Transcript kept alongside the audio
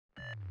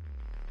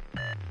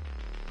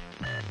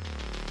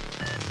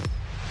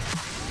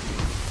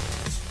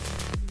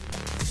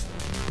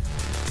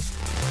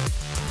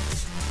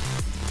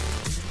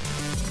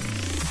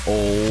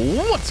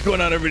What's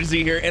going on, everybody?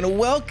 Z here, and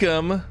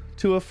welcome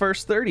to a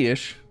first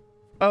 30-ish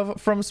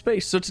of From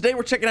Space. So today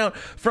we're checking out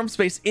From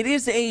Space. It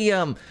is a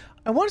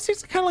I want to say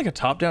it's kind of like a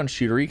top-down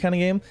shootery kind of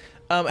game.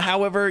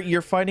 However,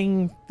 you're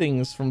fighting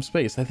things from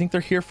space. I think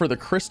they're here for the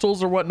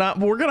crystals or whatnot,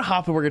 but we're gonna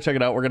hop in, we're gonna check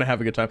it out, we're gonna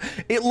have a good time.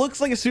 It looks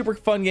like a super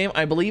fun game.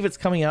 I believe it's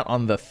coming out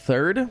on the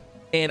 3rd,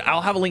 and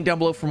I'll have a link down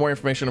below for more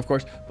information, of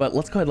course. But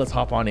let's go ahead, let's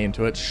hop on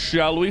into it,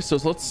 shall we? So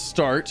let's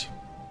start.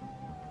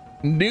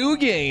 New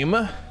game.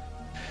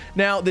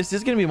 Now, this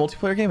is going to be a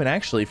multiplayer game, and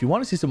actually, if you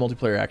want to see some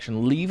multiplayer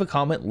action, leave a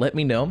comment, let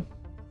me know,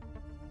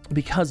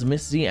 because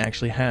Miss Z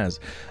actually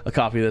has a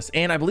copy of this,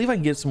 and I believe I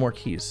can get some more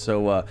keys.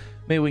 So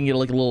maybe we can get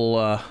like a little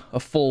a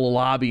full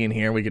lobby in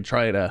here. We could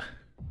try to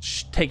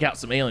take out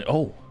some alien.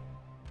 Oh,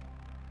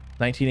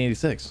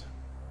 1986.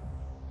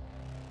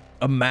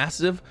 A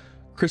massive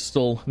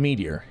crystal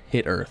meteor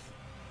hit Earth.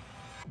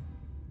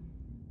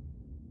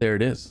 There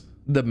it is,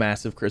 the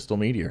massive crystal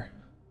meteor.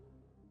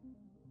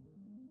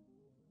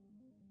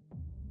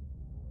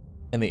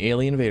 And the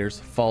alien invaders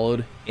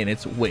followed in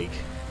its wake.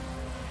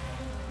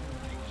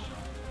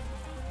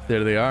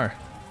 There they are,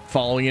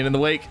 following it in the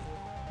wake.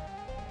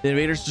 The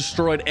invaders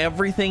destroyed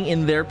everything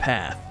in their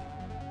path.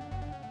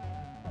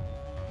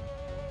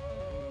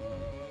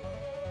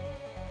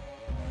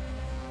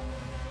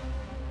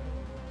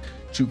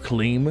 To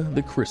claim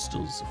the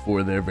crystals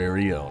for their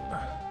very own.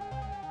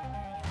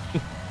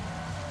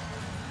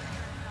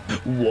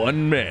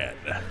 One man.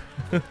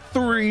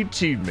 3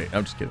 teammates.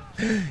 I'm just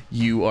kidding.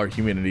 You are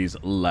humanity's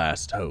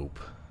last hope.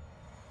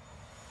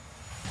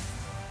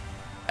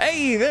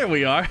 Hey, there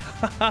we are.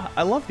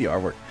 I love the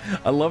artwork.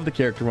 I love the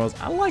character models.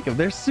 I like them.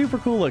 They're super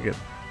cool looking.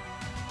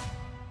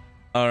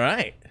 All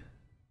right.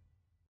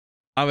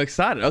 I'm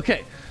excited.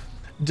 Okay.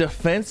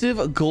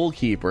 Defensive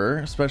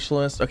goalkeeper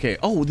specialist. Okay.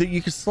 Oh,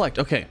 you can select.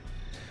 Okay.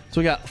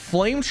 So we got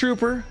flame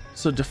trooper.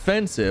 So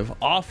defensive,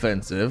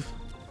 offensive.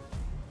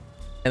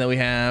 And then we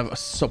have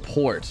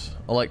support,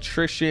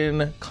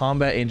 electrician,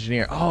 combat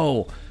engineer.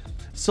 Oh,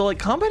 so like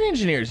combat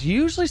engineers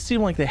usually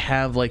seem like they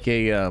have like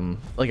a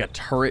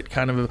turret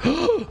kind of.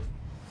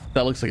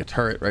 That looks like a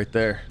turret right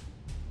there.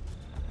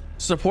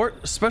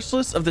 Support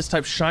specialists of this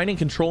type shining,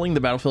 controlling the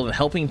battlefield and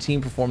helping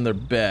team perform their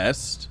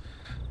best.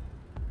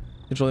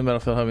 Controlling the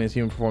battlefield, helping the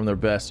team perform their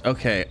best.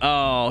 Okay.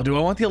 Oh, do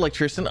I want the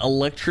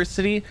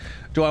electricity?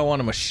 Do I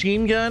want a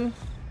machine gun?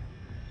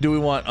 Do we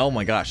want, oh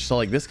my gosh, so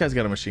like this guy's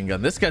got a machine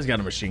gun, this guy's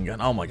got a machine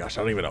gun. Oh my gosh,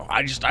 I don't even know.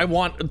 I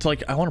want to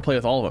play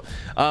with all of them.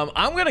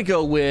 I'm gonna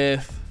go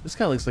with, this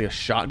guy looks like a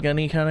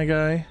shotgun-y kind of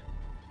guy.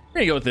 We're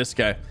gonna go with this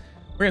guy.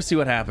 We're gonna see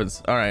what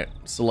happens. All right,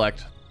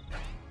 select.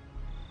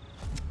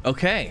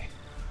 Okay,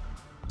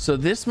 so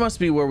this must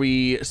be where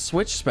we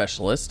switch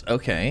specialist.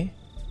 Okay.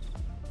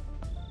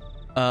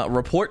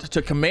 Report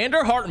to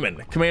Commander Hartman.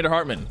 Commander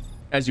Hartman,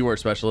 as you were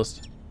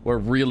specialist. We're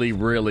really,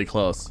 really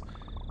close.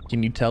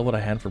 Can you tell what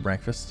I had for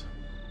breakfast?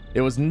 It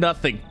was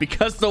nothing,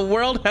 because the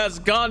world has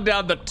gone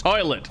down the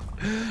toilet.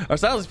 Our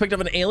stylist picked up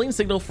an alien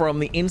signal from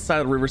the inside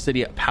of River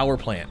City power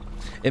plant.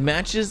 It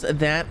matches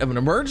that of an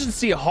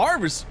emergency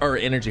harvest or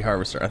energy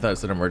harvester. I thought it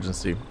said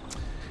emergency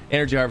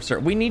energy harvester.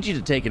 We need you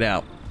to take it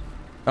out.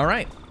 All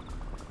right.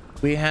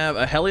 We have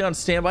a heli on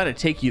standby to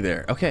take you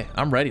there. Okay,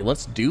 I'm ready.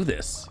 Let's do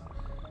this.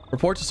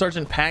 Report to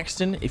Sergeant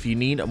Paxton if you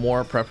need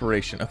more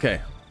preparation. Okay.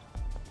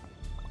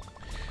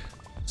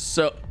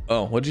 So,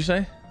 oh, what'd you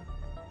say?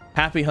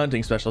 Happy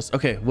hunting specialist.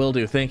 Okay, will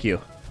do. Thank you.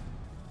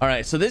 All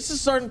right, so this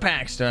is Sergeant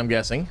Paxton, I'm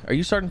guessing. Are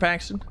you Sergeant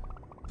Paxton?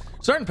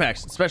 Sergeant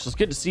Paxton, specialist.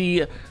 Good to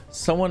see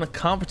someone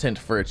competent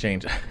for a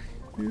change.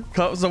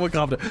 Someone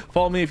competent.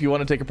 Follow me if you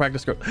want to take a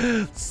practice course.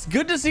 It's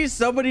good to see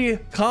somebody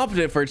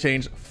competent for a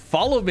change.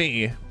 Follow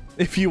me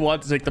if you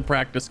want to take the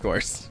practice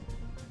course.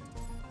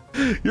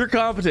 You're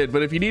competent,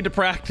 but if you need to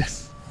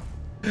practice,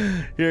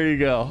 here you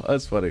go.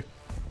 That's funny.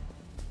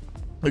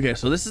 Okay,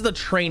 so this is the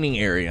training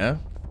area.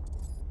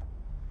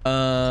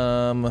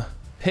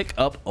 Pick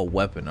up a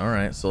weapon. All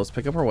right, so let's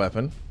pick up our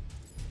weapon.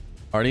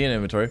 Already in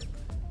inventory.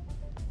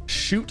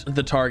 Shoot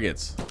the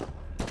targets.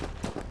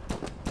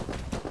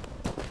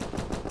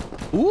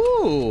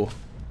 Ooh.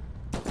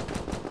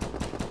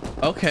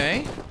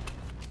 Okay.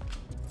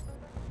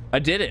 I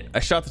did it. I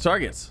shot the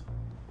targets.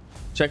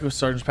 Check with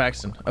Sergeant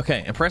Paxton.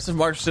 Okay, impressive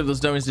marksmanship. Those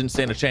dummies didn't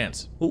stand a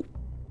chance. Ooh.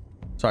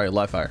 Sorry,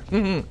 live fire.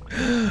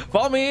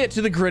 Follow me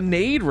to the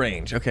grenade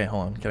range. Okay,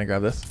 hold on. Can I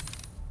grab this?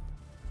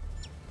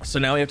 So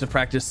now we have to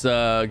practice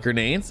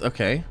grenades.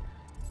 Okay.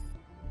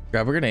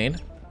 Grab a grenade.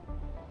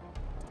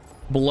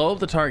 Blow up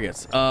the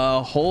targets.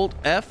 Hold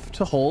F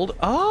to hold.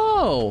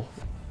 Oh.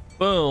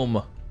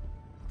 Boom.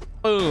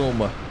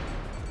 Boom.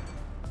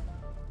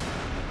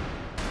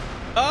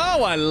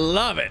 Oh, I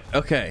love it.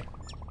 Okay.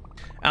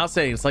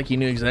 Outstanding. It's like you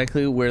knew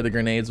exactly where the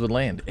grenades would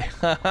land.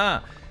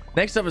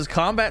 Next up is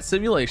combat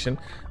simulation.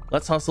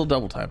 Let's hustle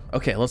double time.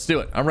 Okay, let's do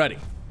it. I'm ready.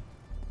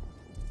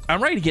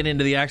 I'm ready to get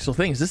into the actual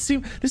things. This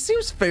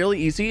seems fairly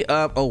easy.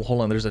 Oh,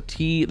 hold on. There's a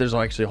T. There's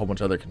actually a whole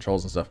bunch of other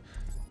controls and stuff.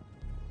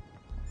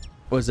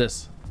 What is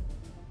this?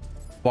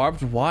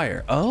 Barbed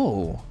wire.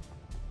 Oh,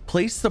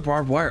 place the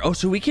barbed wire. Oh,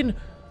 so we can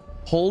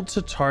hold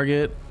to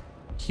target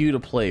Q to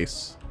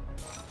place.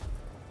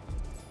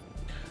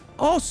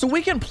 Oh, so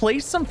we can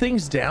place some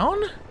things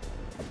down?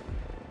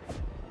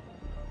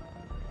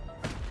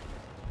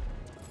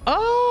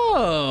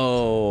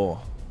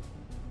 Oh.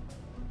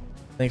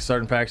 Thanks,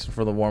 Sergeant Paxton,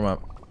 for the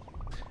warm-up.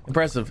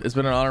 Impressive. It's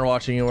been an honor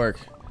watching you work.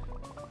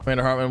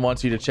 Commander Hartman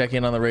wants you to check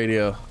in on the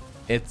radio.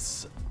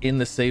 It's in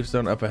the safe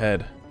zone up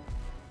ahead.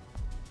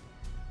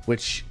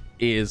 Which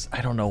is,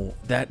 I don't know,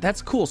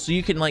 that's cool. So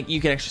you can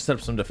actually set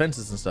up some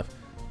defenses and stuff.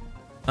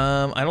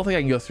 I don't think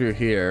I can go through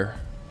here,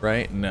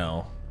 right?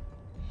 No.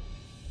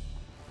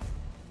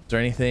 Is there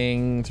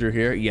anything through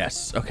here?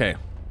 Yes. Okay.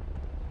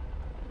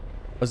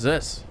 What's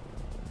this?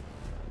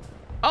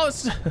 Oh,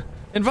 it's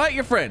invite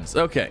your friends.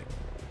 Okay.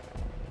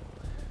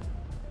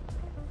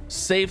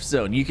 Safe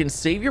zone. You can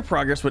save your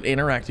progress when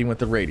interacting with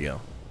the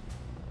radio.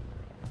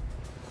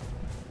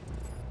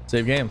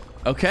 Save game.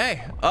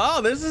 Okay.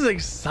 Oh, this is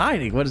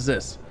exciting. What is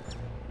this?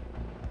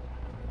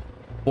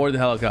 Board the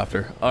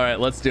helicopter. All right,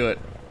 let's do it.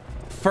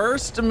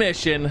 First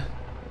mission.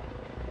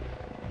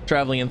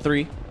 Traveling in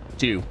 3,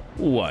 2,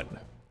 1.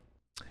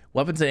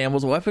 Weapons and ammo.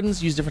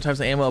 Weapons use different types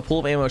of ammo. A pool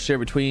of ammo shared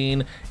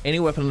between any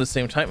weapon of the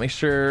same type. Make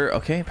sure.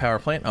 Okay, power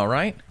plant. All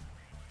right.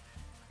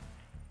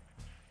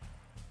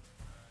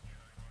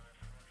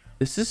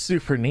 This is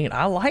super neat.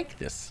 I like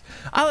this.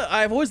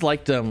 I've always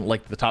liked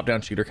like the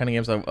top-down shooter kind of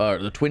games.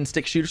 The twin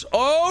stick shooters.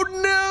 Oh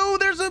no!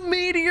 There's a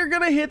meteor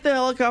gonna hit the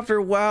helicopter.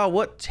 Wow,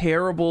 what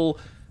terrible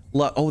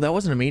luck. Oh, that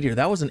wasn't a meteor.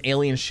 That was an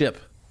alien ship.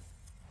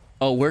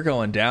 Oh, we're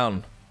going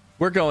down.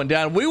 We're going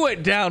down. We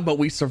went down, but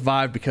we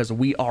survived because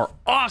we are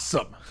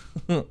awesome.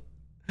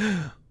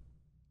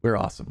 We're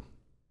awesome.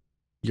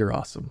 You're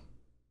awesome.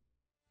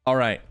 All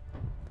right.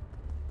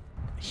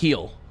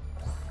 Heal.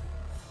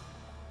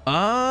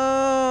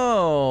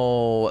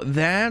 Oh,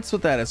 that's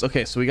what that is.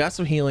 Okay, so we got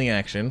some healing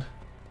action.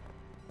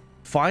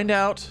 Find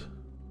out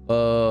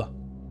how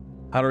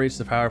to reach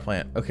the power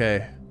plant.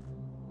 Okay.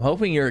 I'm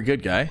hoping you're a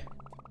good guy.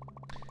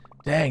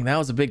 Dang, that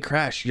was a big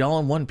crash. Y'all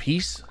in one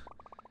piece?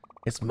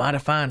 It's mighty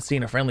fine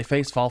seeing a friendly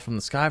face fall from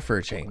the sky for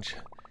a change.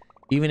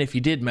 Even if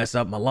you did mess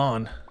up my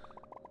lawn.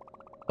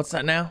 What's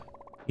that now?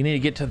 You need to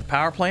get to the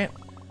power plant?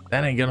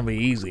 That ain't gonna be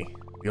easy.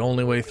 The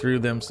only way through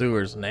them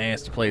sewers.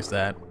 Nasty place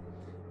that.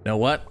 You know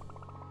what?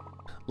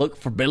 Look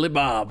for Billy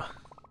Bob.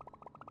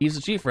 He's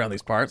the chief around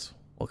these parts.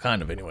 Well,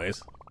 kind of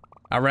anyways.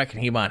 I reckon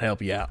he might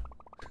help you out.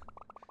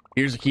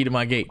 Here's the key to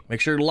my gate.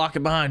 Make sure to lock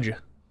it behind you.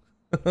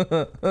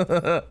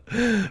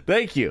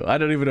 Thank you. I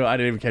don't even know. I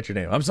didn't even catch your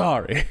name. I'm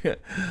sorry.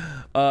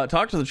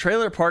 Talk to the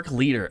trailer park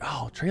leader.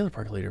 Oh, trailer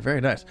park leader. Very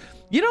nice.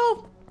 You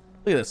know,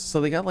 look at this. So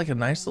they got like a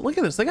nice, look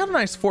at this. They got a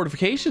nice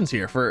fortifications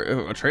here for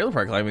a trailer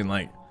park. I mean,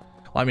 like,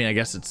 well, I mean, I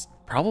guess it's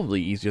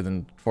probably easier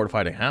than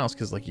fortifying a house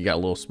because like you got a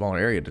little smaller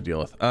area to deal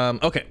with.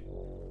 Okay.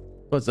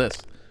 What's this?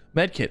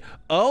 Medkit.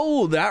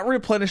 Oh, that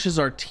replenishes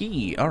our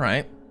tea. All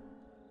right.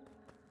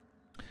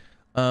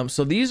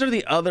 So these are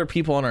the other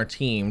people on our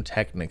team,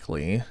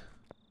 technically.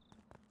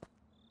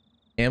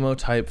 Ammo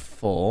type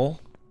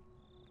full.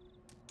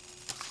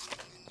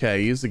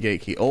 Okay, use the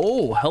gate key.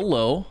 Oh,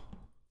 hello.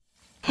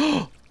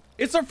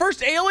 It's our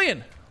first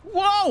alien.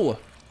 Whoa.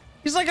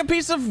 He's like a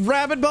piece of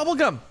rabid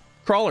bubblegum.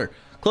 Crawler.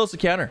 Close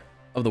encounter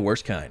of the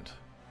worst kind.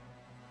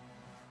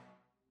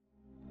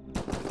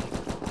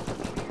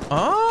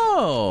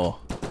 Oh,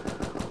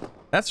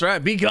 that's right.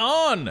 Be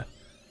gone.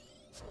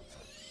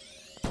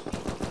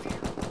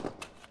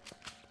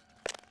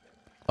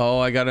 Oh,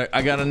 I got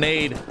a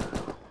nade.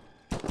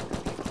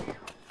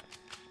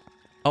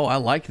 Oh, I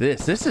like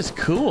this. This is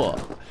cool.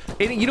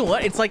 And you know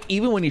what? It's like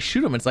even when you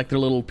shoot them, it's like they're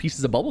little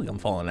pieces of bubblegum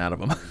falling out of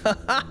them.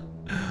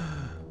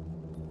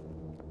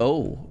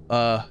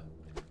 Oh,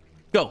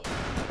 go.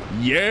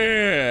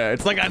 Yeah.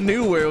 It's like I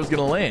knew where it was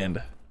gonna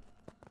land.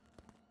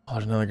 Oh,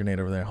 there's another grenade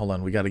over there. Hold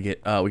on. We got to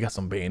get, we got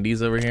some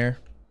bandies over here.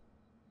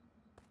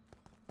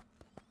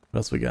 What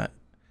else we got?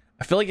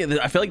 I feel like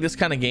this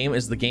kind of game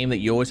is the game that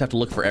you always have to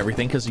look for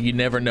everything because you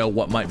never know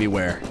what might be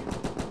where.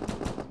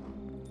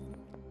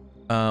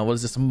 What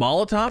is this?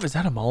 Molotov? Is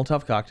that a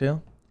Molotov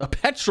cocktail? A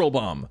petrol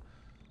bomb.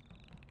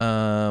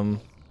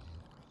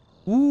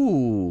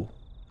 Ooh.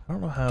 I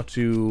don't know how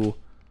to,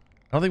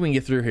 I don't think we can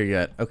get through here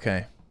yet.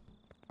 Okay.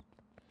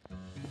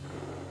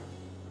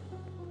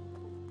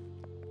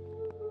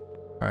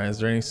 All right, is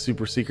there any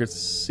super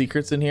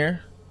secrets in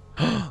here?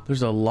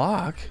 There's a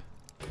lock.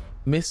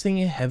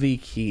 Missing a heavy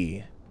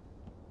key.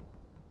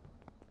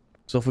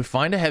 So if we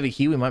find a heavy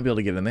key, we might be able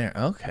to get in there.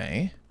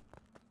 Okay.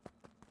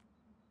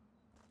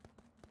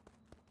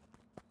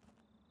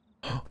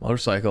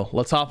 Motorcycle.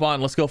 Let's hop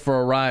on. Let's go for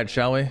a ride,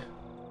 shall we?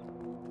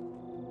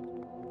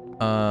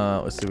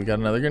 Let's see. We got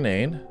another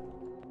grenade.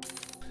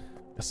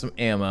 Got some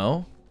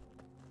ammo.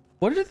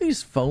 What are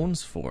these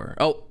phones for?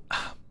 Oh,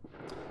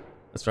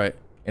 that's right.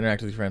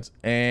 Interact with your friends.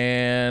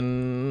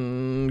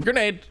 And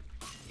grenade.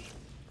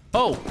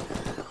 Oh,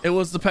 it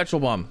was the petrol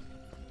bomb.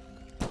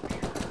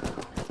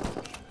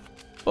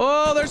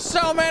 Oh, there's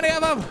so many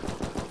of them.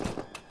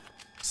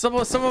 Some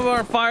of them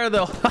are fire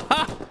though.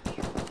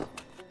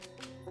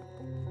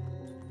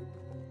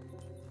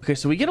 Okay,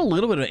 so we get a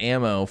little bit of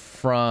ammo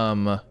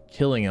from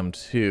killing him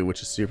too,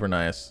 which is super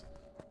nice.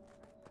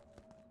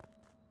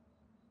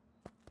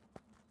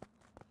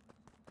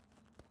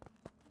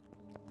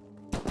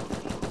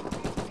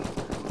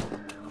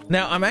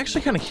 Now, I'm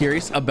actually kind of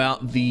curious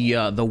about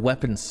the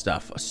weapon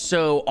stuff.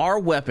 So our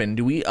weapon,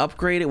 do we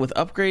upgrade it with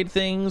upgrade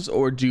things,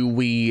 or do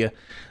we,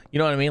 you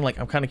know what I mean? Like,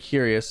 I'm kind of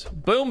curious.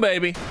 Boom,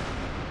 baby.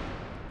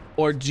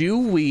 Or do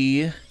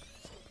we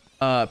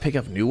pick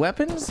up new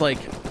weapons? Like,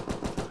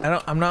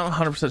 I'm not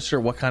 100%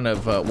 sure what kind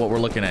of what we're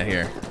looking at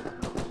here.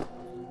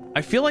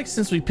 I feel like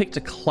since we picked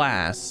a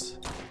class,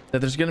 that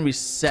there's going to be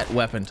set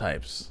weapon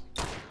types.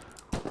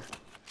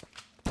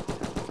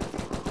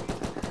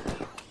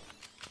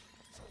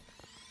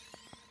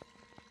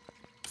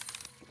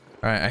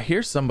 All right, I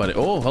hear somebody.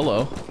 Oh,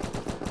 hello.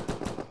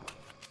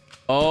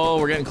 Oh,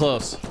 we're getting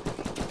close.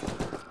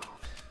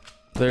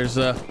 There's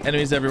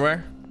enemies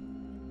everywhere.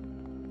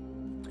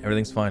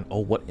 Everything's fine. Oh,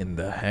 what in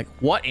the heck?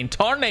 What in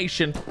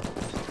tarnation?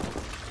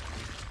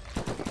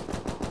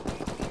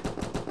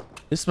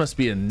 This must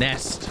be a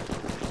nest.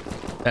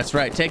 That's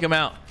right. Take him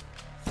out.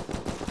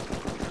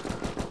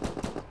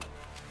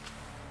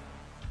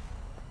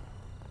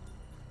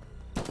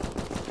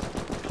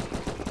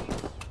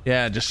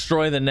 Yeah,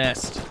 destroy the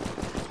nest.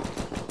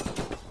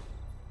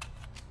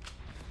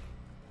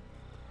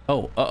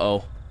 Oh,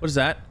 uh-oh. What is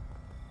that?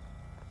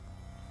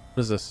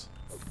 What is this?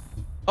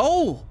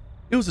 Oh,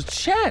 it was a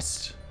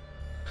chest.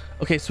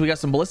 Okay, so we got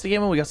some ballistic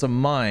ammo. We got some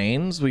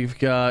mines. We've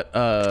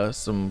got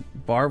some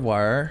barbed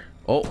wire.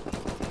 Oh,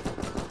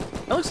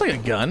 that looks like a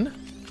gun.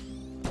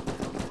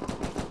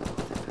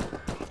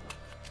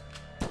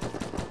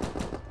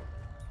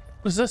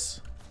 What is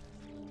this?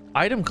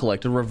 Item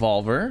collected,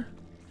 revolver.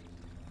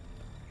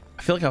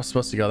 I feel like I was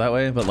supposed to go that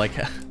way, but like,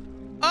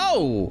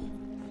 oh.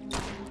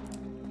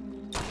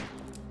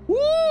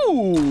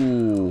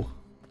 Woo!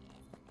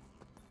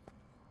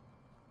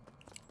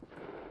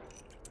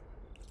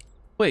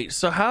 Wait,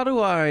 so how do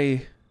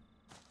I...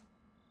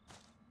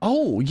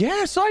 Oh,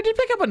 yeah, so I did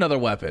pick up another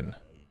weapon.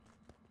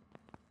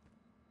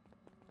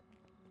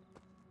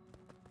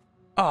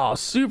 Oh,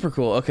 super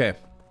cool. Okay.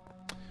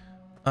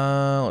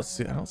 Let's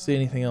see. I don't see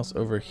anything else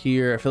over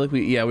here. I feel like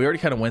we already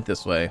kind of went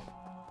this way.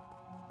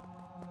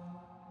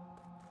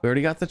 We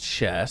already got the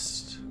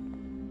chest.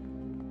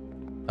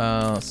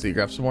 Let's see,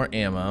 grab some more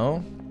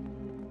ammo.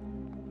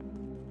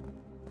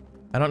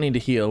 I don't need to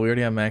heal. We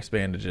already have max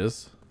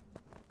bandages.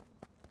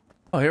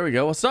 Oh, here we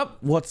go. What's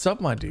up? What's up,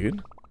 my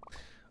dude?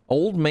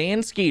 Old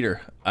man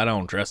Skeeter. I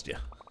don't trust you.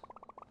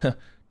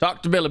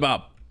 Talk to Billy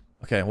Bob.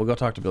 Okay, we'll go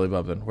talk to Billy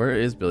Bob then. Where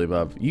is Billy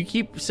Bob? You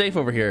keep safe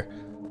over here.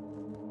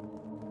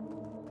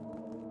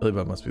 Billy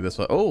Bob must be this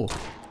way. Oh.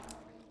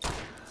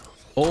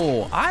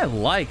 Oh, I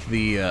like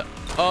the...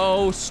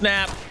 Oh,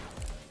 snap.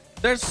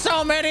 There's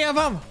so many of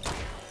them.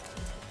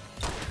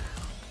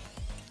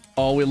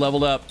 Oh, we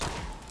leveled up.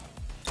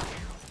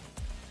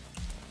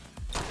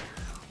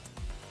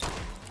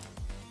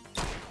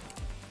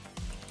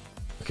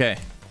 Okay.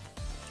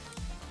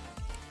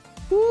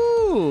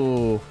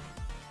 Woo.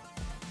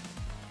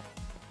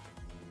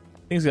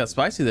 Things got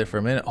spicy there for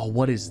a minute. Oh,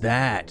 what is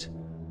that?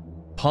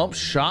 Pump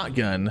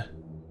shotgun.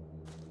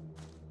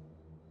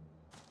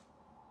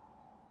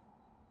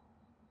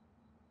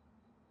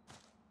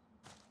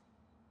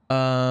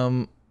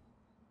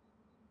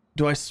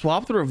 Do I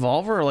swap the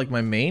revolver or like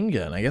my main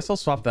gun? I guess I'll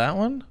swap that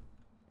one.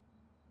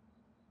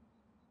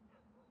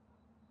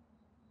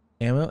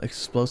 Ammo,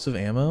 explosive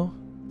ammo.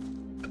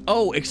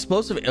 Oh,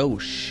 explosive. Oh,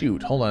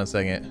 shoot. Hold on a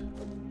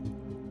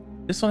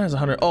second. This one has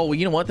 100. Oh, well,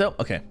 you know what though?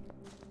 Okay.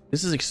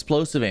 This is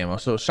explosive ammo.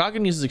 So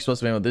shotgun uses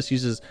explosive ammo. This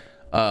uses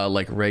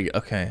like regular.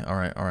 Okay. All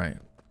right. All right.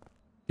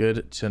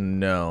 Good to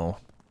know.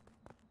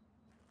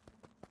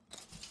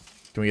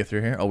 Can we get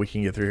through here? Oh, we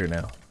can get through here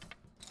now.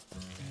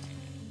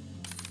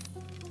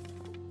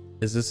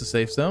 Is this a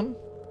safe zone?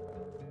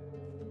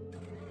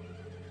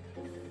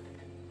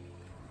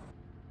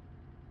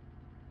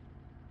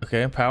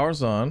 Okay,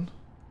 power's on.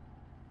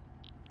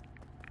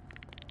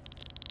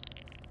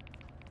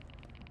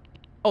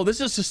 Oh, this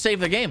is to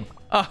save the game.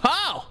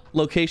 Aha!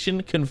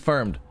 Location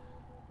confirmed.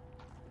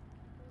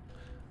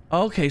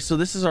 Okay, so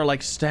this is our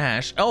like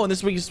stash. Oh, and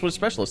this week is switch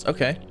specialist.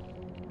 Okay.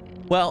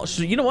 Well,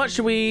 you know what?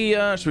 Should we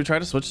try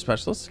to switch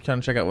specialists? Kind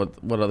of check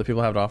out what other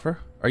people have to offer.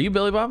 Are you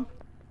Billy Bob?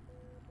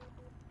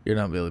 You're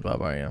not Billy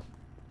Bob, are you?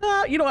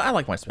 You know what? I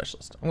like my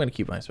specialist. I'm gonna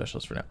keep my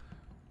specialist for now.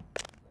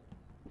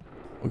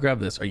 We'll grab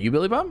this. Are you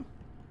Billy Bob?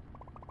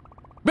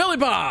 Billy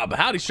Bob!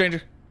 Howdy, stranger.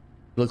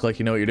 You look like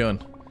you know what you're doing.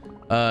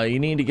 You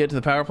need to get to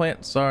the power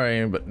plant?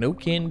 Sorry, but no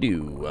can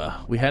do.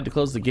 We had to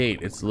close the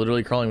gate. It's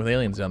literally crawling with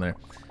aliens down there.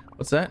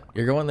 What's that?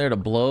 You're going there to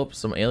blow up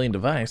some alien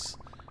device.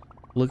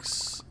 Look,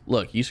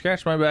 you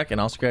scratch my back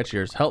and I'll scratch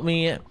yours. Help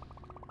me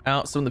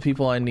out some of the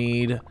people I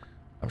need.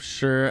 I'm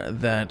sure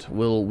that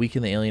will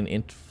weaken the alien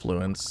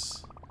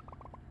influence.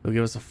 It'll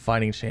give us a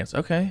fighting chance.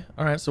 Okay.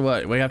 All right. So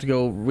what? We have to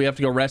go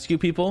rescue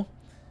people.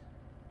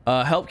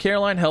 Help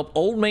Caroline. Help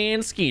old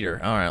man Skeeter.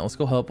 All right. Let's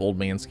go help old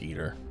man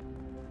Skeeter.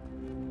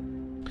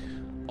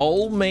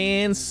 Old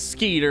man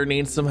Skeeter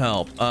needs some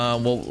help.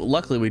 Well,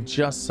 luckily we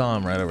just saw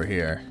him right over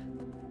here.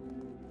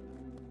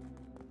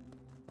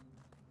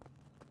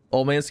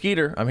 Old man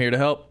Skeeter, I'm here to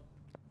help.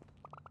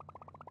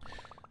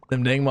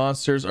 Them dang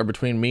monsters are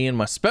between me and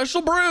my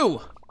special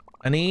brew.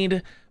 I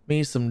need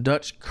me some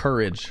Dutch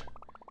courage.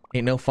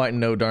 Ain't no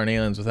fighting no darn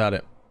aliens without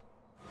it.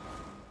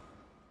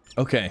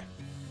 Okay.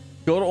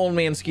 Go to old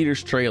man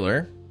Skeeter's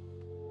trailer.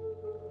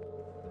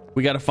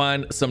 We got to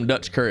find some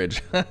Dutch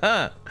courage.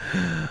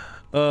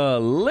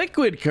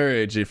 Liquid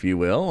courage, if you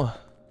will.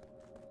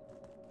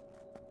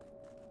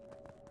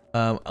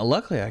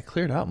 Luckily I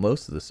cleared out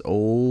most of this.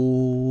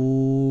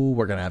 Oh,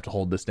 we're gonna have to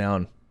hold this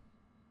down.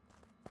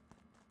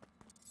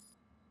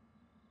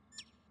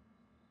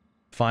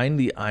 Find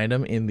the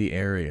item in the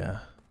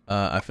area.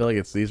 I feel like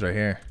it's these right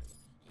here.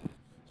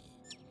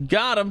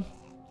 Got him.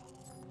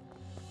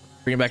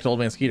 Bring it back to old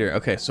man Skeeter.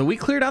 Okay, so we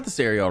cleared out this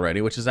area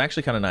already, which is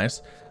actually kind of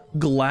nice.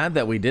 Glad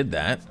that we did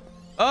that.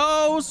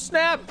 Oh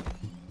snap!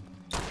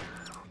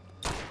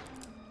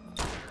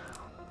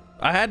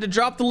 I had to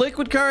drop the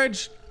liquid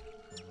courage.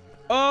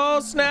 Oh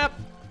snap!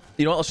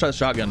 You know what? Let's try the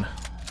shotgun.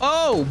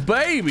 Oh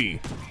baby!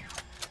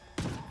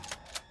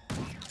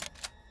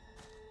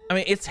 I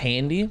mean, it's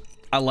handy.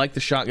 I like the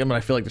shotgun, but I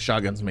feel like the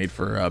shotgun's made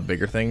for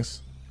bigger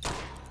things.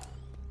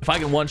 If I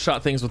can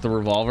one-shot things with the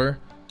revolver,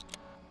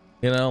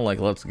 you know, like,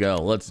 let's go.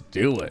 Let's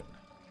do it.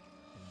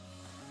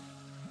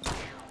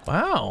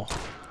 Wow.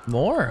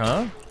 More,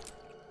 huh?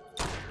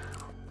 All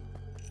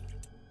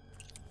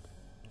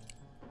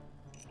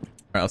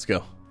right, let's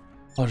go.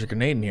 Oh, there's a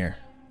grenade in here.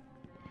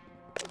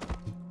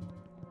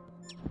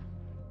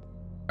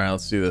 All right,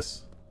 let's do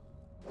this.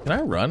 Can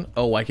I run?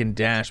 Oh, I can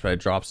dash, but I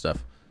drop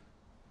stuff.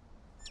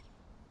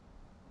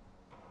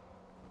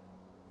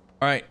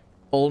 All right,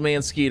 old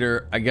man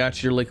Skeeter, I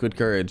got your liquid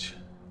courage.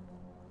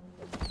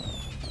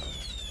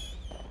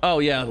 Oh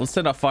yeah, let's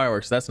set off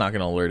fireworks. That's not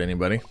gonna alert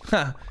anybody.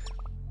 Well,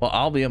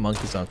 I'll be a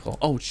monkey's uncle.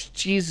 Oh,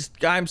 Jesus,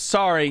 I'm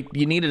sorry.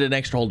 You needed an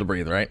extra hole to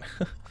breathe, right?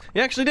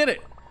 You actually did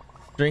it.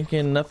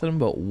 Drinking nothing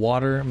but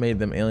water made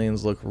them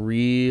aliens look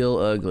real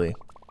ugly.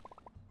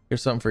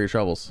 Here's something for your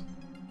troubles.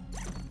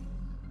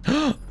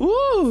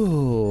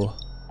 Ooh.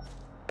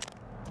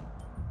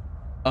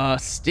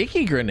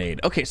 Sticky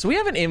grenade. Okay, so we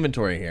have an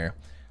inventory here.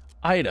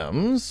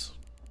 Items.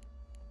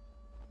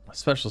 A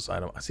specialist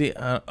item. I see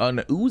an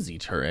Uzi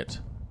turret.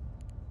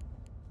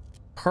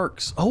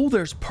 Perks. Oh,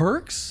 there's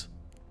perks?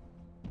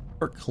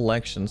 Perk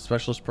collection,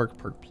 specialist perk,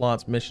 perk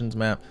plots, missions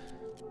map.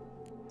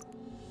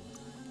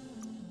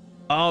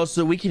 Oh,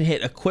 so we can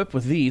hit equip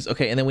with these.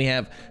 Okay, and then we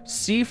have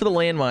C for the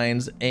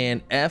landmines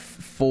and F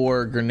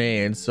for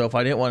grenades. So if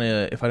I didn't want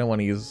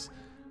to use,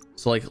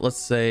 so like let's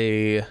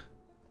say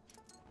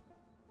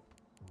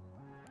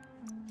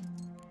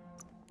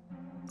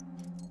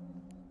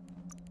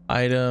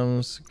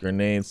items,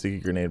 grenade, sticky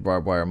grenade,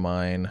 barbed wire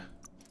mine.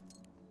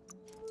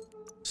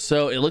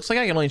 So it looks like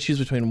I can only choose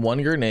between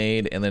one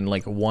grenade and then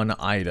like one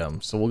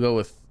item. So we'll go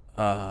with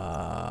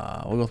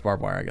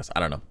barbed wire, I guess. I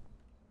don't know.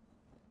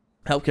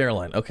 Help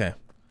Caroline. Okay.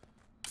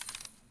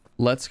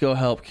 Let's go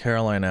help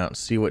Caroline out and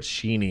see what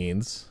she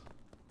needs.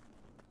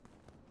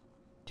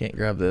 Can't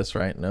grab this,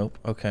 right? Nope.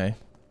 Okay.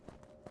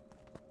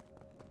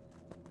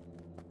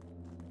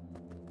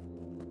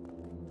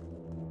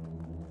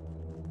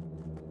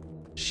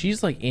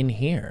 She's like in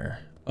here.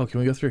 Oh, can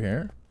we go through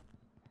here?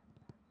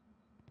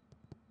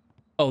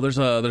 Oh, there's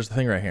a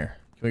thing right here.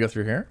 Can we go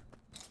through here?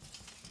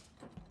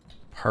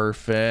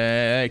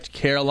 Perfect.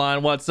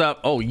 Caroline, what's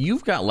up? Oh,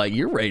 you've got like,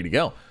 you're ready to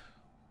go.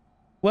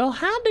 Well,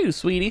 how do,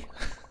 sweetie?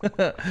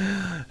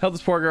 Help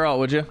this poor girl out,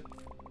 would you?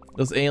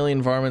 Those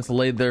alien varmints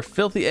laid their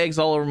filthy eggs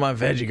all over my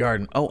veggie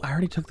garden. Oh, I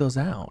already took those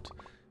out.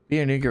 Be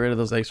here, get rid of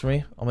those eggs for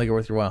me. I'll make it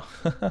worth your while.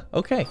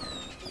 Okay.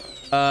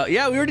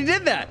 Yeah, we already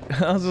did that.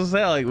 I was gonna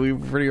say, like, we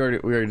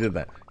already did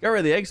that. Got rid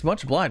of the eggs,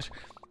 much obliged.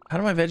 How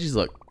do my veggies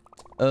look?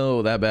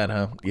 Oh, that bad,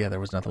 huh? Yeah, there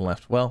was nothing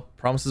left. Well,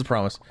 promise is a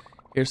promise.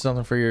 Here's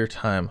something for your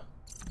time.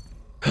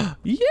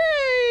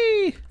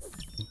 Yay!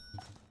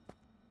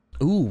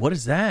 Ooh, what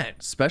is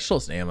that?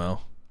 Specialist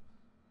ammo.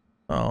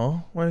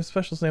 Oh, my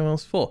specialist ammo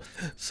is full.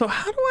 So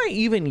how do I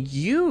even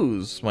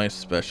use my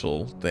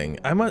special thing?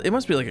 It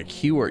must be like a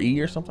Q or E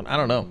or something. I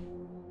don't know.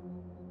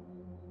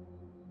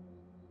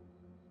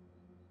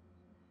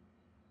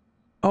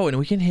 Oh, and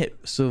we can hit,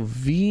 so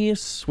V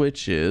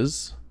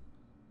switches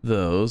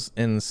those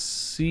and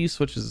C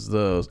switches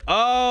those.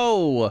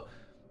 Oh,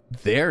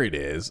 there it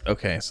is.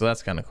 Okay, so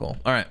that's kind of cool.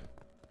 All right.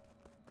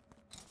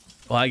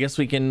 Well, I guess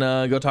we can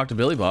go talk to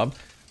Billy Bob.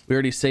 We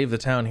already saved the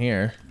town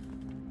here.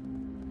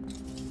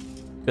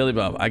 Billy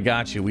Bob, I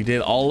got you. We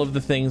did all of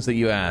the things that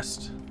you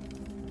asked.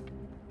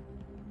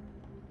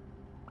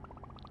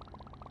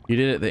 You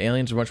did it. The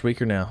aliens are much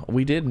weaker now.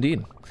 We did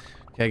indeed.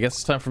 Okay, I guess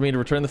it's time for me to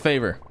return the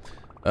favor.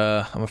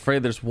 I'm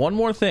afraid there's one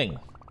more thing.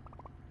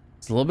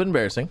 It's a little bit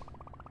embarrassing,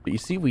 but you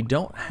see, we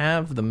don't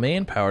have the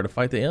manpower to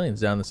fight the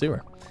aliens down the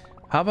sewer.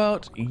 How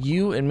about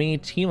you and me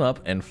team up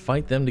and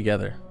fight them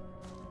together?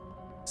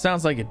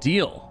 Sounds like a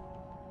deal.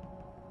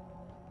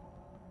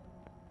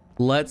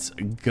 Let's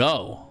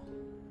go.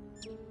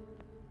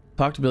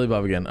 Talk to Billy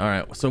Bob again. All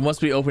right, so it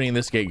must be opening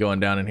this gate going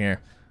down in here.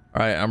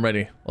 All right, I'm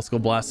ready. Let's go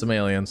blast some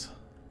aliens.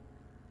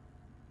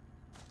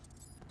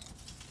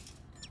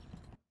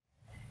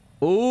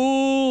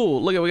 Ooh,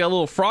 look at, we got a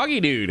little froggy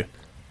dude.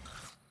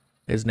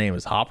 His name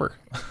is Hopper.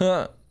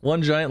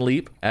 One giant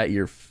leap at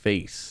your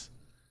face.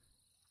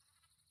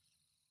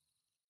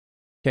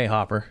 Okay,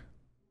 Hopper.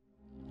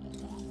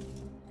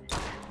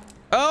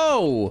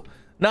 Oh,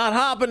 not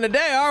hopping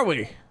today, are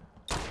we?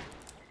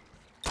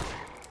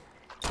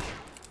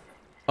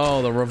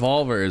 Oh, the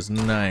revolver is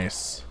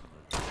nice.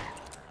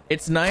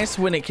 It's nice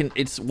when it can,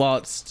 while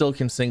it still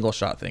can single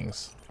shot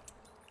things.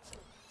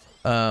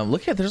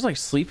 Look at, there's like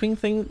sleeping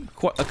thing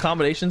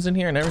accommodations in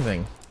here and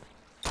everything.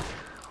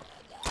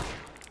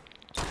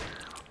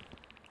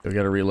 We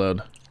gotta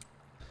reload.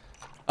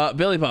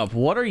 Billy Bob,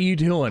 what are you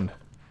doing?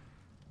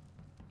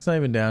 It's not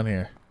even down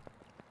here.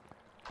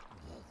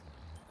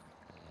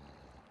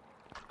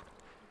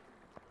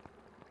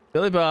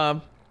 Billy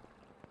Bob.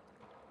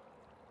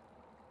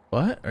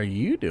 What are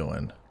you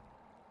doing?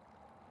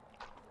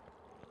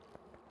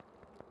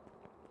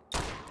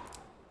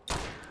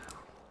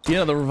 You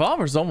know, the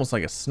revolver is almost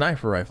like a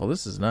sniper rifle.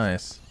 This is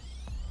nice.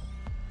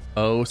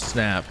 Oh,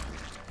 snap.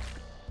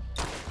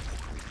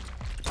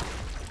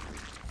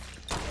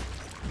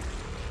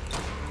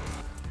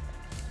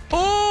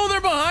 Oh,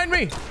 they're behind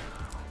me.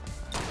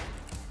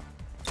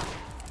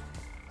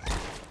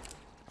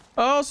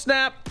 Oh,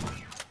 snap.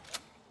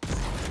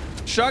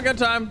 Shotgun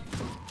time.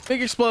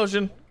 Big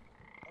explosion.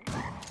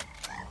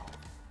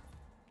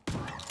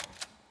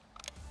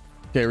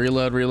 Okay,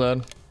 reload,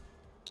 reload.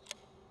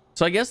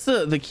 So I guess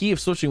the key of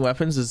switching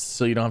weapons is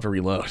so you don't have to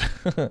reload.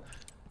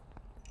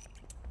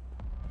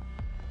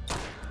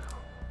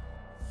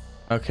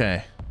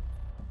 Okay.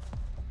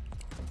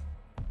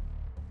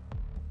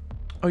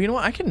 Oh, you know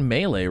what? I can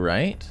melee,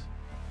 right?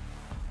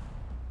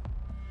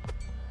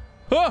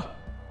 Oh!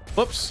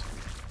 Whoops.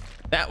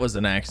 That was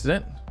an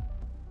accident.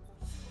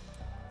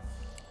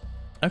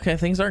 Okay,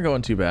 things aren't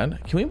going too bad.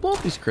 Can we blow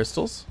up these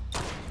crystals?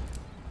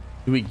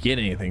 Do we get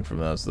anything from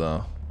those,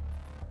 though?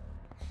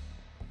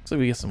 Looks like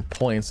we get some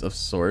points of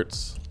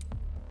sorts.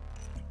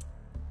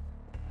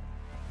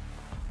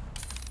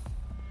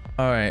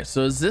 All right,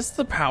 so is this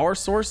the power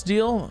source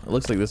deal? It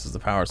looks like this is the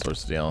power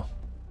source deal.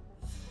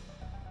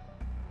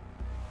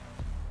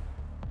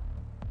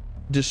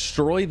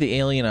 Destroy the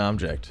alien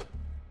object.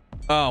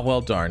 Oh,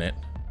 well, darn it.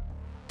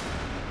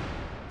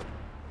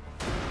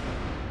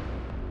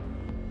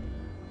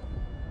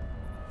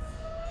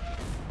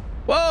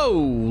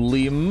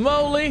 Holy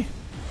moly.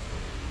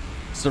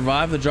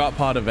 Survive the drop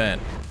pod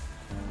event.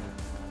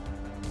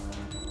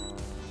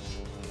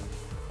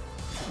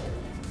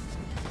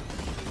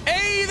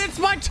 Hey, that's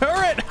my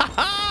turret.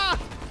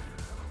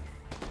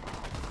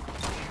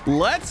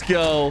 Let's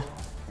go.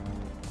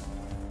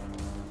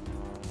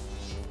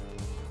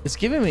 It's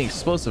giving me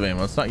explosive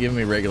ammo. It's not giving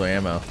me regular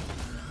ammo.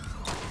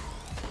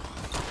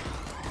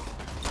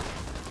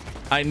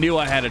 I knew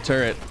I had a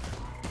turret.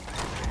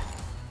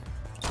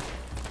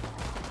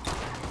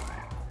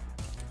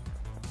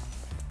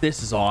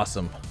 This is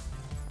awesome. All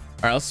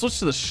right, let's switch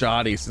to the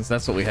shoddy since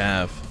that's what we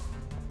have.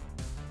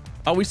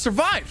 Oh, we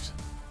survived.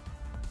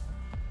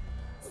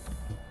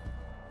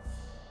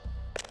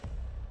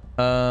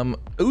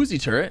 Uzi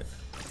turret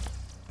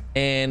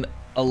and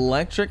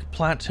electric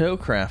plateau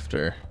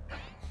crafter.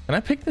 Can I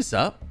pick this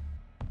up?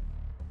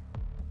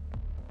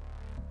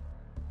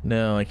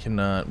 No, I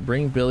cannot.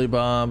 Bring Billy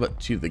Bob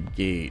to the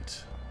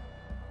gate.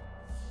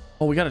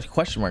 Oh, we got a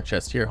question mark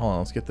chest here. Hold on,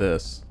 let's get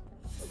this.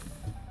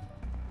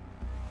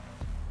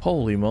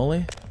 Holy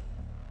moly.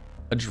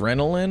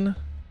 Adrenaline,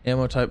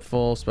 ammo type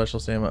full,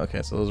 specialist ammo.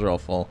 Okay, so those are all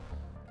full.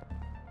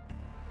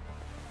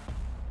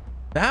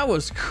 That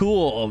was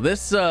cool.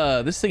 This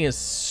thing is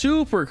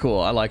super cool.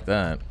 I like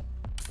that.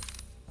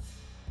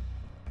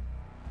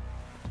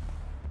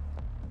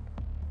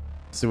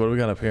 Let's see what do we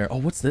got up here. Oh,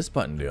 what's this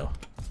button do?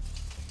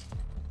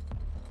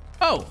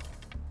 Oh,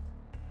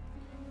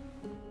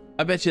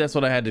 I bet you that's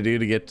what I had to do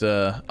to get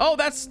oh,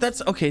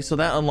 that's okay. So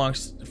that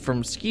unlocks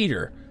from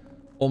Skeeter.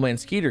 Old man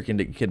Skeeter can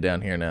get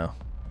down here now.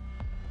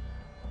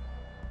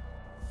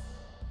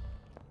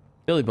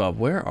 Billy Bob,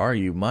 where are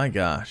you? My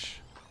gosh.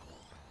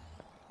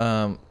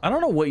 I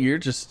don't know what you're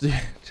just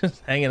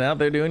hanging out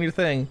there doing your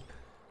thing.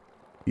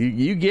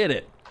 You get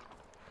it.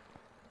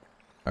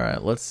 All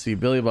right, let's see.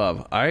 Billy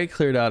Bob, I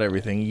cleared out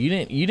everything. You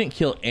didn't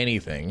kill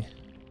anything.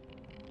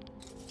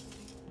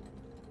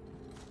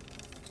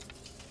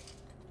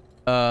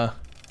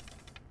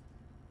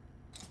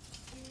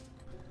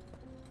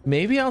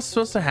 Maybe I was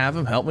supposed to have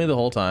him help me the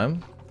whole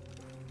time,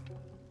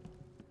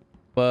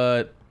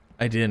 but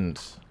I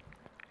didn't.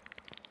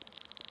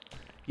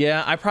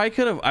 Yeah, I probably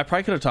could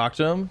have talked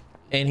to him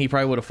and he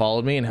probably would have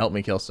followed me and helped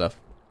me kill stuff.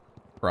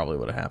 Probably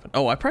would have happened.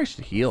 Oh, I probably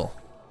should heal.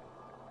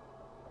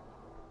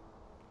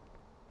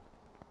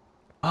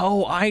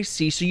 Oh, I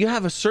see. So you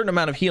have a certain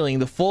amount of healing.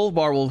 The full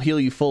bar will heal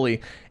you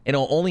fully and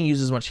it'll only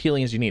use as much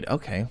healing as you need.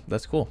 Okay,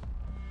 that's cool.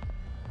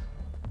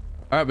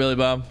 All right, Billy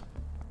Bob.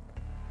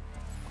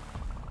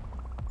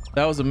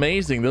 That was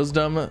amazing. Those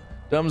dumb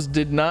Dumbs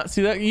did not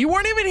see that. You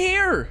weren't even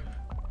here.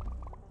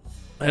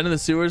 Head in the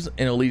sewers and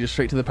it'll lead you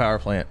straight to the power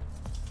plant.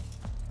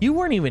 You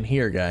weren't even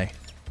here, guy.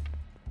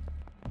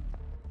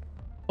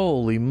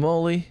 Holy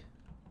moly.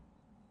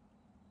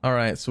 All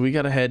right, so we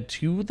got to head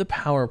to the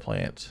power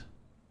plant.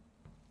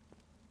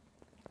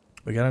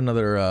 We got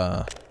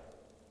another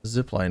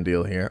zipline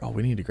deal here. Oh,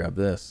 we need to grab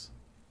this.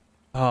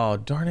 Oh,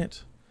 darn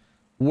it.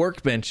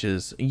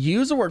 Workbenches.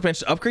 Use a workbench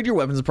to upgrade your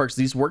weapons and perks.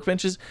 These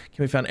workbenches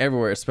can be found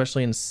everywhere,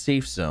 especially in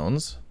safe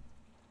zones.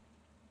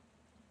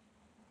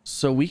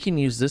 So we can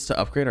use this to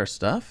upgrade our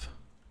stuff.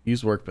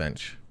 Use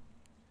workbench.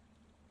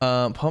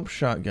 Pump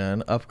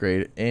shotgun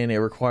upgrade, and it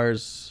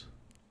requires,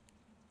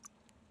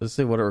 let's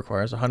say what it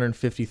requires.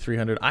 150,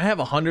 300. I have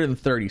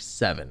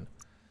 137,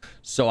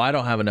 so I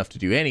don't have enough to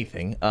do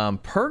anything.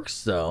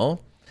 Perks though,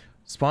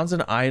 spawns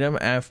an item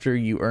after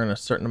you earn a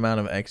certain amount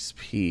of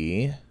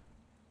XP.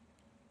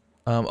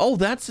 Oh,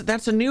 that's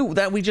a new,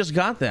 that we just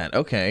got that.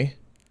 Okay.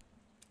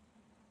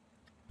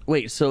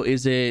 Wait, so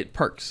is it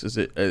perks? Is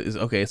it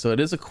okay? So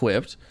it is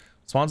equipped.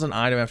 Spawns an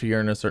item after you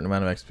earn a certain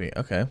amount of XP.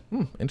 Okay,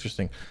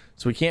 interesting.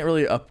 So we can't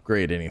really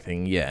upgrade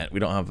anything yet. We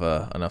don't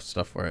have enough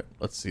stuff for it.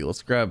 Let's see.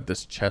 Let's grab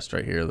this chest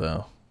right here,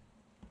 though.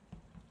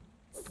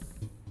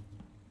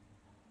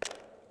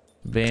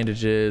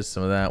 Bandages,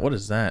 some of that. What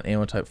is that?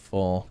 Ammo type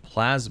full.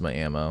 Plasma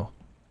ammo.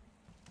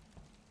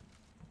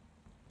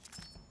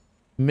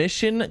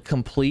 Mission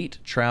complete.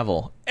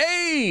 Travel.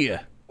 Hey,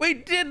 we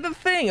did the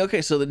thing.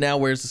 Okay, so now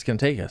where's this gonna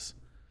take us?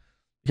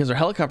 Because our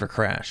helicopter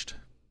crashed.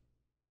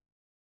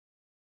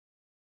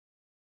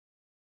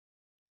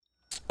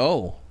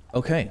 Oh,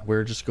 okay.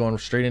 We're just going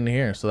straight into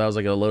here. So that was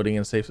like a loading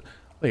and safe.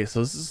 Wait,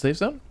 so this is a safe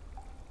zone?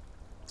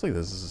 Looks like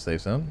this is a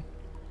safe zone.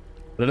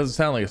 But it doesn't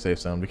sound like a safe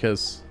zone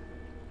because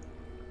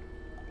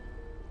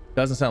it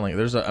doesn't sound like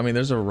there's a, I mean,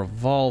 there's a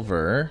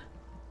revolver.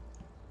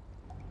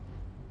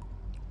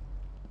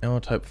 Ammo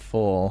type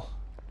full.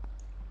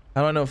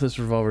 How do I know if this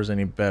revolver is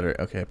any better?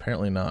 Okay,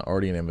 apparently not.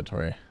 Already in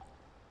inventory.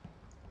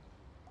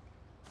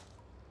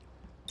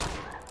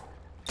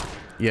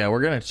 Yeah,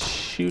 we're gonna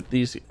shoot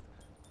these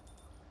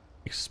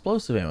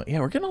explosive ammo.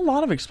 Yeah, we're getting a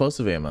lot of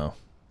explosive ammo.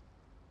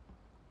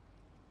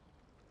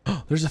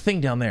 Oh, there's a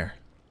thing down there.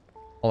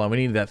 Hold on, we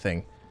need that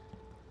thing.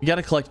 You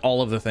gotta collect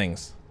all of the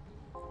things.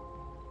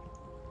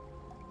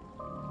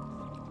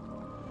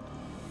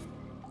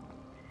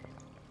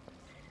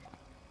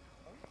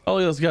 Oh,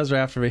 those guys are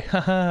after me.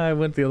 Haha, I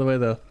went the other way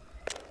though.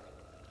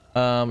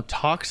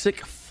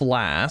 Toxic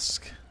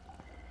flask.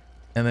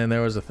 And then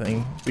there was a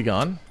thing. Be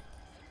gone.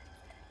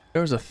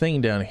 There was a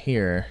thing down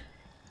here.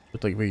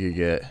 Looked like we could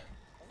get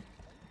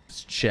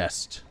this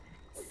chest.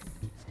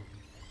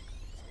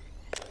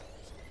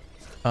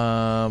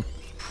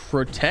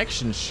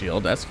 Protection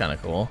shield. That's kind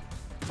of cool.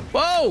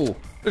 Whoa!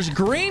 There's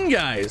green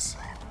guys.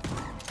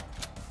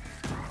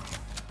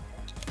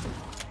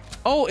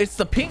 Oh, it's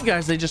the pink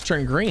guys. They just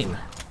turned green.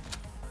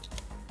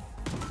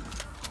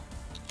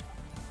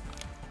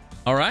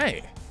 All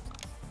right.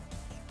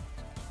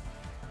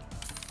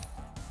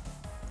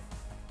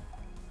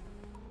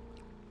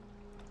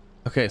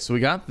 Okay, so we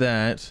got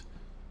that.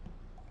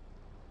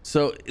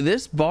 So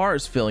this bar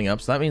is filling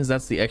up, so that means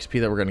that's the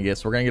XP that we're gonna get.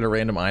 So we're gonna get a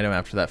random item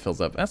after that fills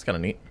up. That's kind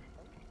of neat.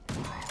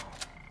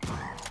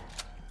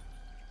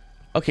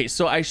 Okay,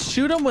 so I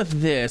shoot them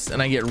with this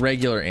and I get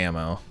regular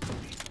ammo.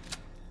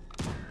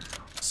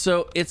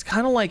 So it's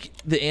kind of like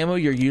the ammo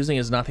you're using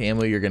is not the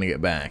ammo you're gonna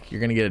get back.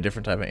 You're gonna get a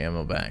different type of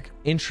ammo back.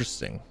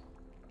 Interesting.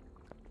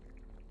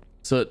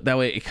 So that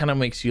way it kind of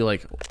makes you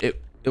like,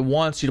 it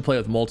wants you to play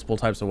with multiple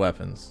types of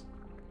weapons.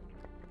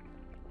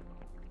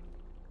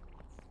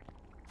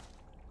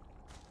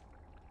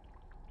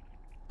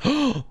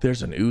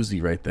 There's an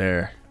Uzi right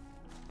there.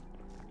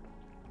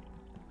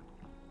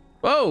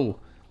 Whoa!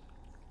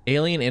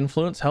 Alien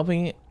influence.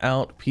 Helping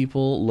out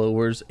people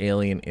lowers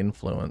alien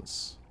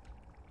influence.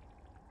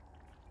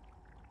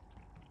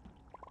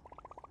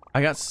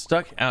 I got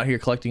stuck out here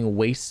collecting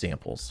waste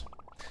samples.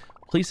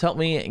 Please help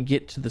me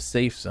get to the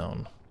safe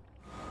zone.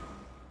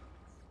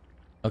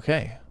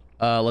 Okay.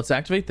 Let's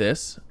activate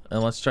this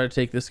and let's try to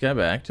take this guy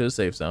back to the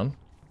safe zone.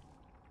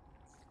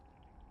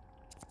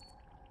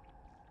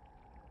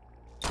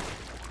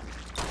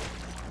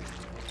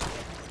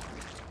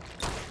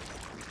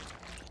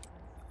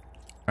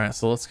 All right,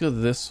 so let's go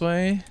this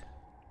way.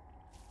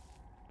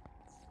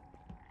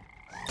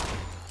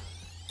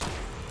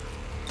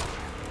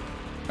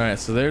 All right,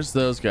 so there's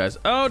those guys.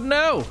 Oh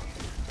no!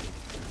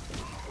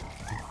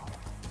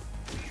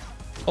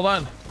 Hold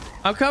on,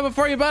 I'm coming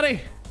for you,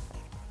 buddy.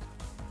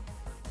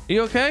 Are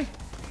you okay?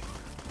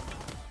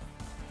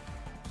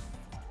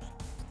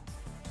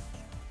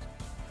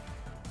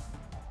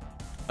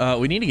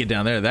 We need to get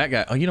down there. That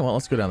guy. Oh, you know what?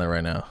 Let's go down there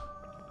right now.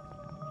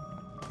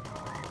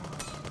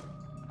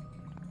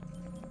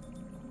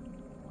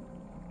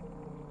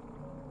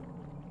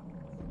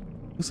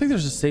 Looks like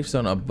there's a safe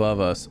zone above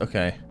us.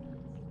 Okay.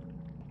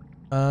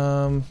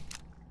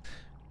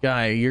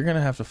 Guy, you're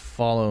gonna have to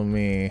follow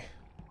me.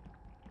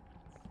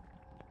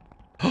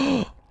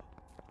 There's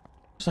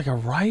like a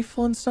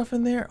rifle and stuff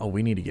in there. Oh,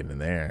 we need to get in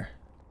there.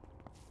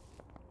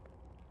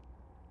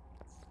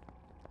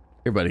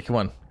 Here, buddy, come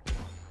on.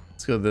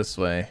 Let's go this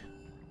way.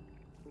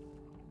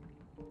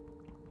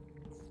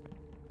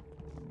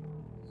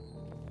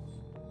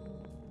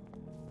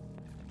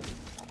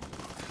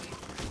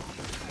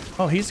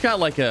 Oh, he's got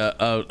like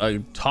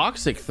a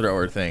toxic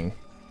thrower thing.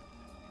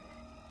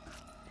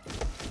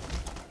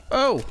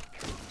 Oh.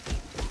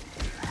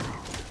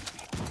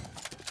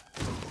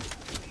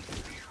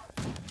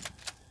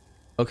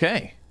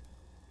 Okay.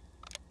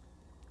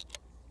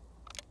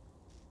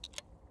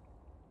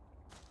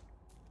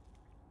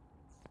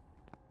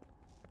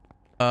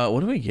 What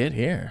do we get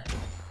here?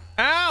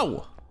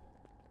 Ow!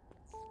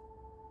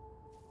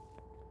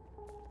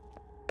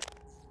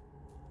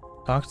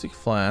 Toxic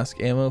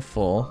flask, ammo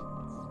full.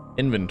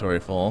 Inventory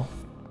full.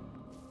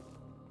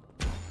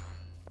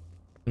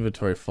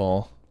 Inventory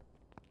full.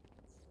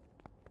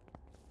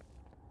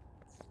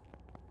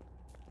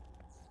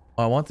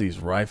 Oh, I want these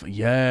rifles.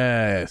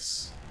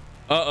 Yes.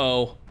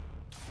 Uh-oh.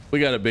 We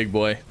got a big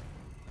boy.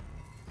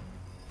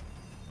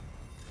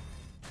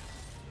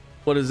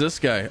 What is this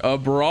guy? A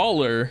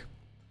brawler.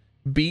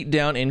 Beat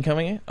down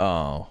incoming.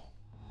 Oh.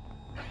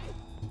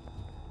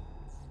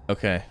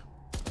 Okay.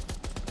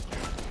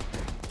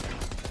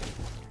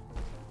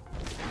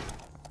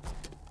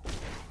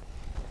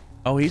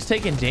 Oh, he's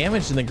taking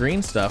damage in the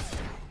green stuff.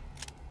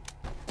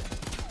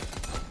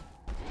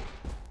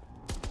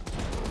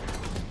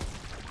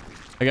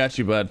 I got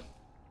you, bud.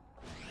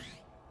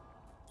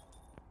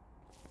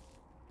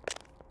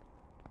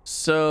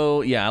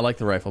 So, yeah, I like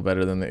the rifle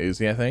better than the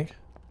Uzi, I think.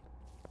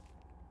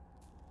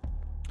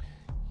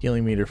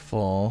 Healing meter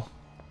full.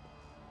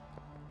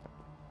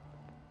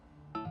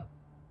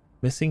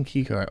 Missing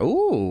keycard.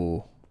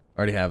 Ooh.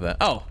 Already have that.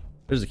 Oh,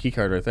 there's a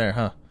keycard right there,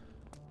 huh?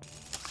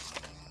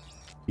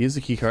 Use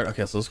the key card.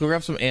 Okay, so let's go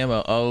grab some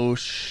ammo. Oh,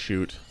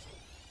 shoot.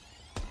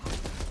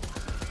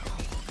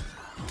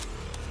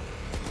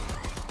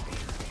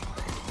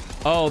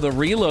 Oh, the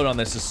reload on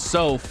this is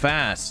so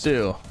fast,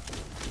 too.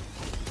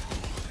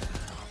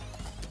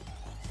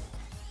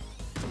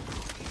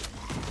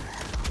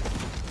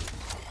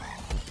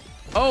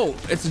 Oh,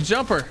 it's a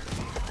jumper.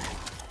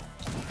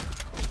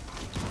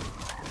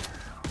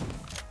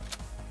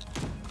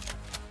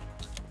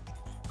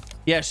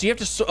 Yeah, so you have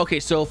to, okay,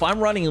 so if I'm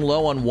running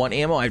low on one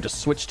ammo, I have to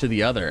switch to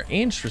the other.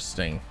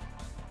 Interesting.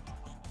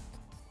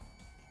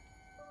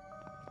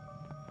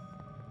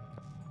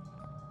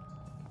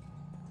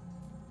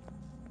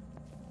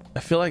 I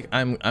feel like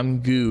I'm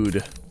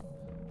gooed.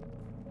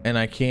 And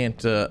I can't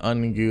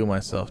ungoo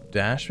myself.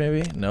 Dash,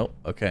 maybe? Nope.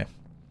 Okay.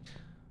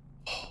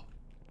 Oh,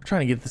 I'm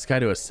trying to get this guy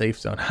to a safe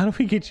zone. How do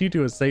we get you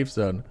to a safe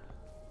zone?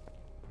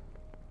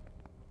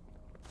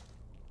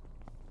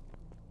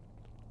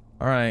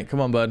 All right, come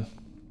on, bud.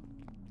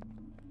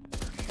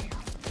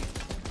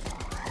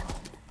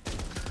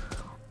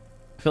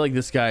 I feel like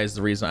this guy is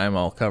the reason I'm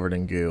all covered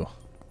in goo.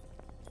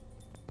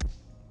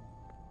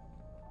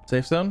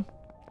 Safe zone?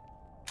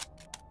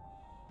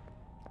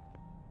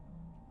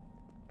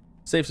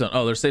 Safe zone.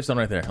 Oh, there's safe zone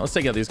right there. Let's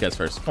take out these guys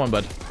first. Come on,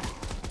 bud.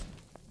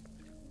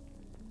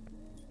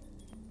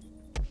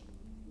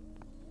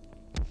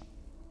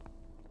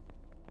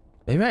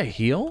 Maybe I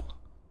heal?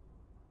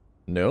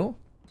 No?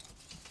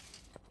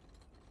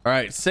 All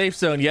right, safe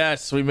zone.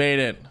 Yes, we made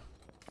it.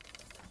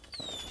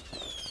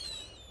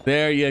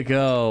 There you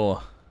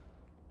go.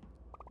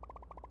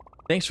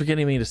 Thanks for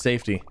getting me to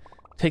safety.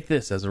 Take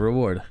this as a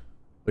reward.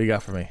 What do you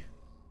got for me?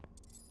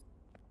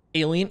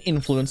 Alien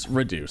influence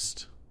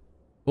reduced.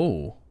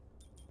 Ooh.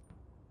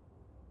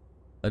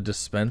 A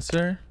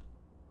dispenser?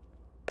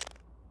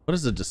 What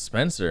is a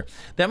dispenser?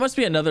 That must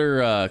be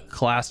another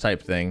class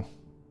type thing.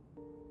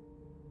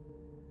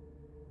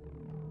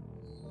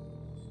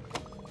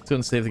 Let's go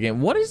and save the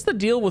game. What is the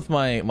deal with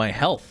my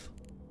health?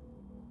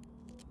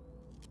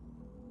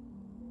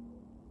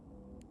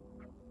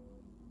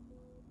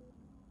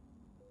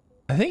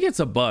 I think it's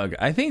a bug.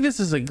 I think this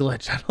is a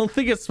glitch. I don't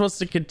think it's supposed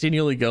to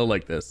continually go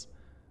like this.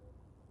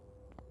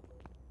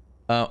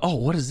 Oh,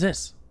 what is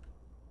this?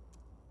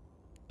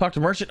 Talk to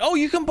merchant. Oh,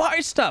 you can buy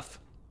stuff.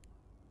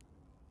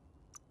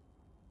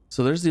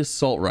 So there's the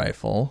assault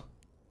rifle.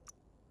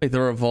 Wait,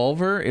 the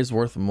revolver is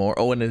worth more.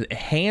 Oh, an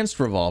enhanced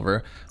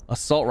revolver.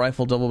 Assault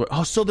rifle, double.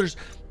 Oh, so there's...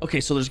 Okay,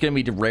 so there's going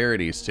to be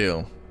rarities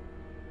too.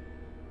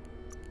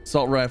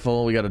 Assault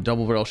rifle, we got a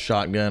double barrel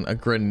shotgun, a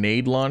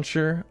grenade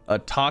launcher, a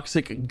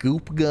toxic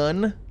goop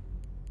gun.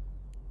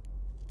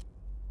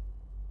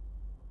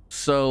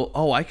 So,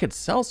 oh, I could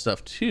sell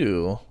stuff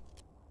too.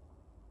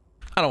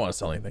 I don't want to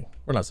sell anything.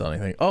 We're not selling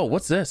anything. Oh,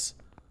 what's this?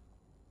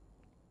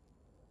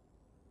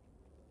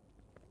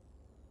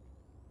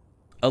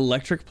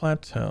 Electric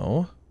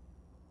plateau.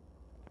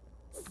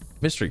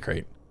 Mystery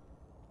crate.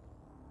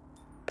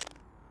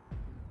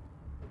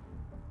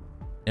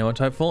 Ammo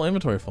type full,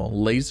 inventory full.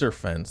 Laser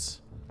fence.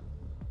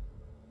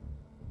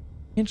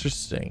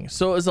 Interesting.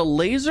 So is a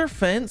laser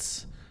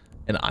fence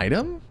an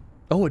item?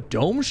 Oh, a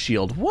dome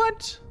shield.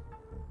 What?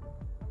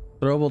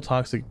 Throwable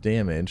toxic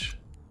damage.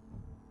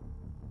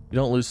 You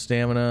don't lose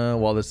stamina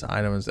while this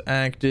item is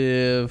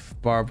active.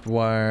 Barbed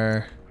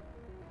wire.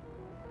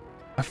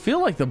 I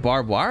feel like the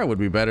barbed wire would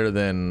be better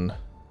than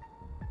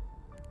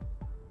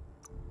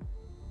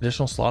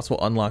Additional slots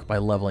will unlock by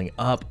leveling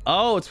up.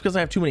 Oh, it's because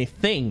I have too many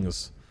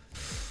things.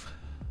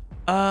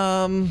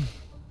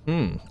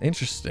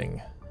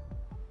 Interesting.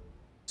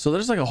 So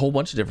there's like a whole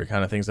bunch of different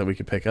kind of things that we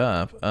could pick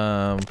up.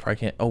 Probably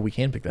can't. Oh, we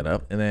can pick that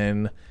up. And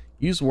then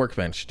use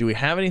workbench. Do we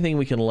have anything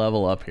we can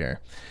level up here?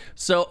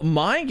 So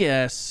my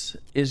guess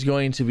is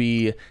going to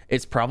be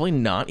it's probably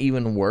not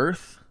even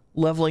worth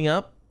leveling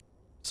up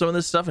some of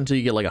this stuff until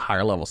you get like a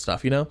higher level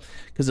stuff, you know,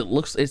 because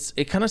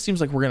it kind of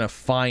seems like we're gonna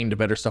find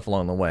better stuff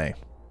along the way,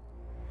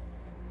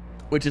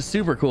 which is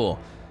super cool.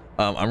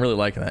 I'm really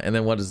liking that. And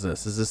then what is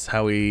this? Is this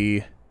how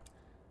we...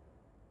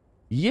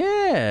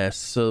 Yes,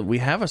 so we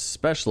have a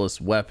specialist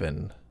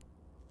weapon.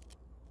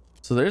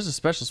 So there's a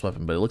specialist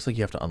weapon, but it looks like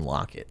you have to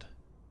unlock it.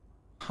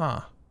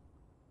 Huh.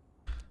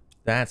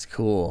 That's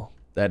cool.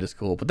 That is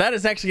cool. But that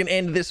is actually gonna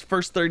end this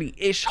first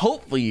 30-ish.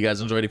 Hopefully you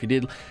guys enjoyed. If you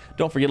did,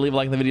 don't forget to leave a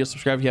like in the video,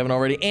 subscribe if you haven't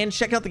already, and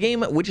check out the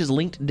game, which is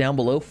linked down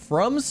below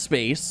from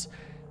space.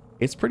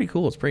 It's pretty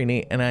cool. It's pretty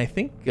neat. And I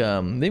think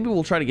maybe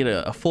we'll try to get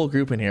a full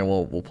group in here.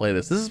 We'll play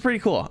this. This is pretty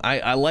cool.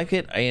 I like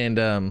it. And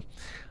I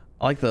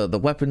like the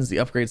weapons, the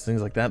upgrades,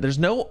 things like that. There's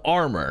no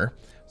armor.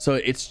 So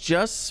it's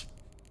just...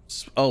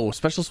 Oh,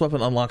 specialist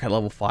weapon unlock at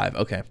level 5.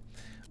 Okay.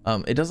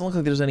 It doesn't look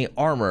like there's any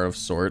armor of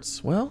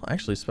sorts. Well,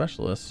 actually,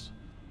 specialist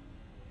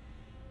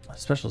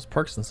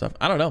perks and stuff.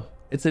 I don't know.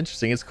 It's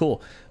interesting. It's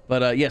cool.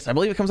 But yes, I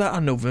believe it comes out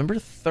on November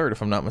 3rd,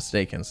 if I'm not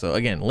mistaken. So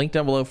again, link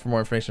down below for more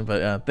information.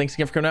 But thanks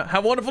again for coming out.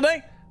 Have a wonderful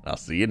day. I'll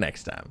see you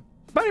next time.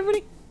 Bye,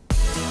 everybody.